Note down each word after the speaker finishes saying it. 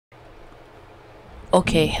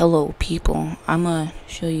Okay, hello people. I'm gonna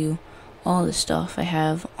show you all the stuff I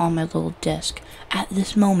have on my little desk at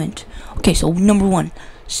this moment. Okay, so number one,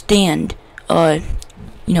 stand.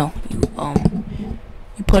 You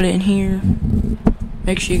put it in here.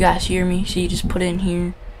 Make sure you guys hear me. So you just put it in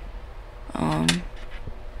here.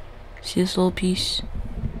 See this little piece?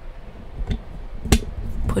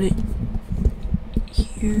 Put it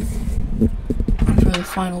here for the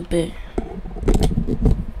final bit.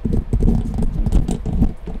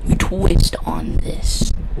 You twist on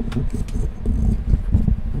this,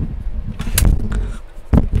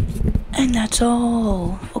 and that's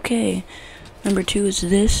all. Okay, number two is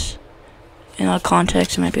this. In our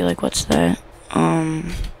context, it might be like, what's that?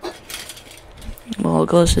 Well, it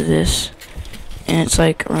goes to this, and it's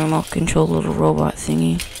like a remote control little robot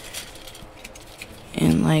thingy.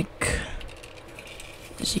 And like,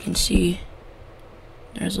 as you can see,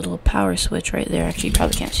 there's a little power switch right there. Actually, you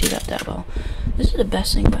probably can't see that well. This is the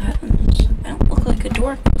best thing about having this. I don't look like a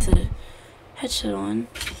dork with a headset on,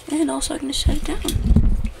 and also I can just set it down.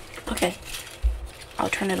 Okay, I'll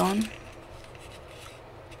turn it on.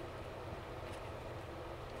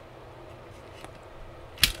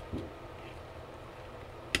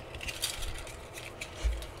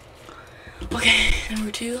 Okay,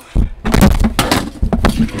 number two.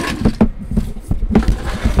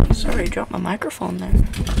 Sorry, I dropped my microphone there.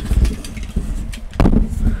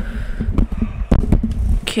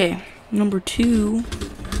 Okay, number two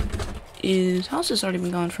is, how's this already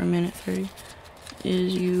been gone for a minute 30?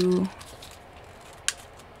 Is you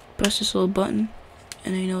press this little button,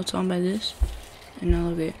 and then you know it's on by this, and now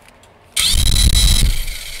look at it.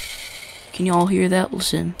 Can you all hear that?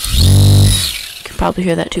 Listen. You can probably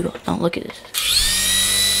hear that too. Now look at this.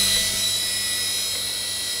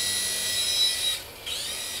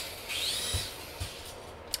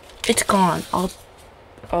 It's gone. I'll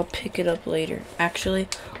pick it up later. Actually,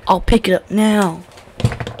 I'll pick it up now.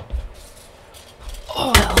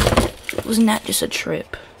 Oh, wasn't that just a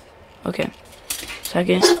trip? Okay.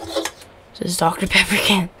 Second, this is Dr. Pepper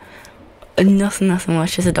can. Nothing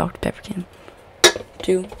much. Just a Dr. Pepper can.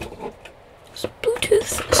 Two, it's a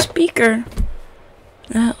Bluetooth speaker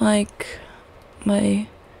that like my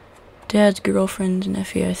dad's girlfriend's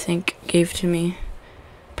nephew, I think, gave to me.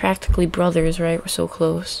 Practically brothers, right? We're so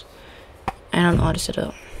close. I don't know how to set it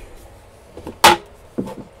up.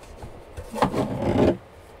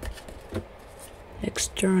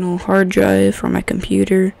 External hard drive for my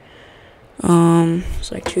computer.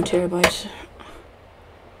 It's like 2 terabytes.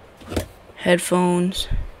 Headphones.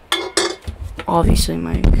 Obviously,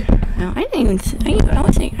 mic. Now, I don't even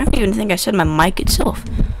think I said my mic itself.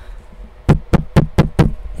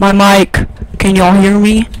 My mic. Can y'all hear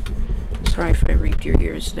me? Sorry if I reaped your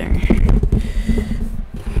ears there.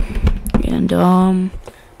 And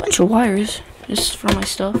bunch of wires just for my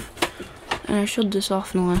stuff. And I showed this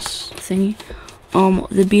off in the last thingy.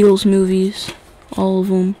 The Beatles movies, all of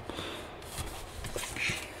them.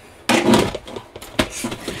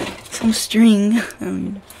 Some string. I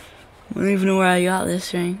don't even know where I got this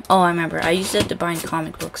string. Oh, I remember. I used it to bind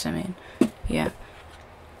comic books I made. Yeah.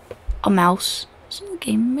 A mouse. It's a little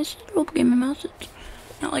game. It's a little game of mouse.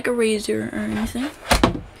 It's not like a razor or anything.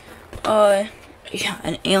 Yeah,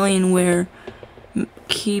 an Alienware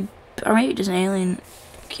or maybe just an Alien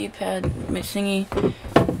keypad thingy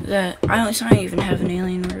that it's not even have an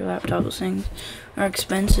Alienware laptop. Those things are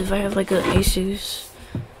expensive. I have like an Asus.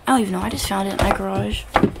 I don't even know. I just found it in my garage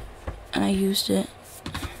and I used it.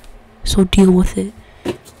 So deal with it.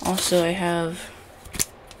 Also, I have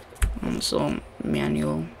this little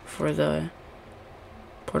manual for the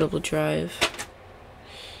portable drive.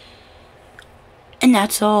 And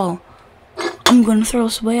that's all. I'm gonna throw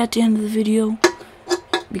this away at the end of the video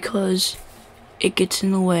because it gets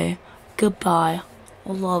in the way. Goodbye. I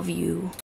love you.